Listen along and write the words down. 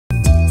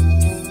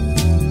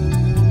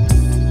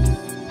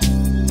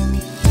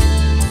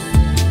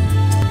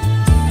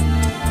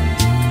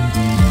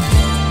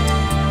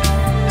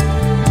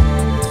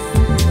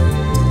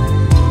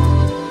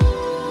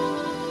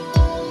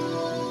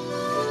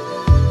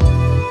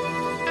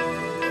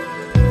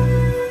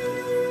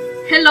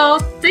Hello,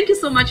 thank you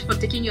so much for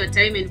taking your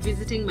time and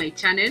visiting my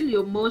channel.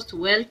 You're most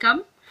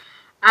welcome.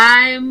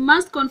 I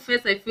must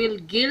confess I feel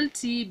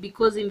guilty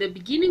because in the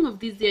beginning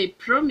of this year I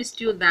promised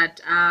you that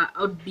I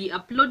would be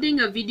uploading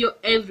a video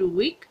every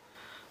week,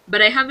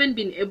 but I haven't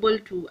been able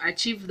to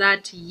achieve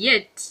that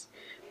yet.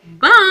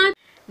 But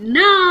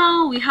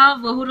now we have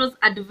WAHURO'S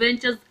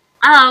Adventures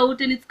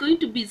out and it's going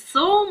to be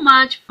so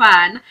much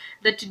fun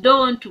that you don't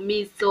want to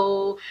miss.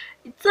 So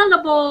it's all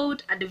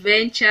about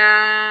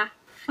adventure,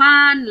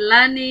 fun,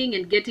 learning,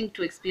 and getting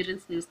to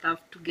experience new stuff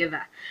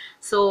together.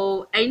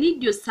 So I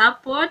need your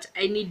support,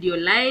 I need your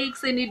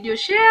likes, I need your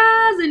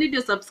shares, I need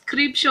your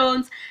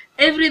subscriptions.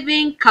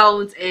 Everything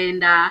counts,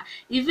 and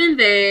even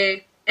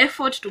the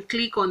effort to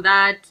click on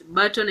that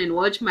button and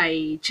watch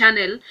my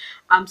channel,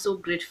 I'm so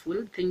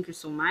grateful. Thank you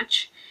so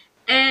much.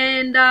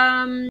 And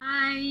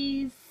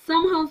I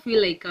somehow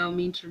feel like I'm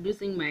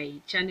introducing my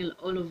channel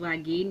all over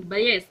again,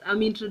 but yes,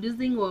 I'm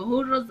introducing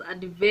WAHURO'S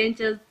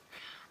Adventures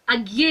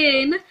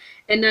again,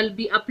 and I'll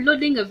be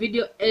uploading a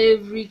video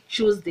every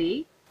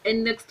Tuesday.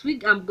 And next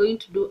week I'm going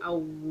to do a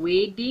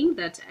wedding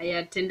that I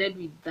attended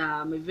with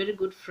my very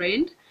good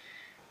friend,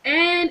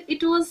 and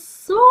it was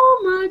so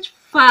much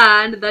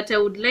fun that I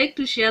would like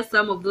to share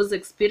some of those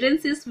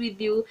experiences with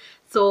you.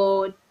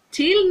 So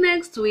till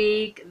next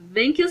week,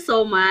 thank you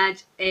so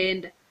much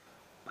and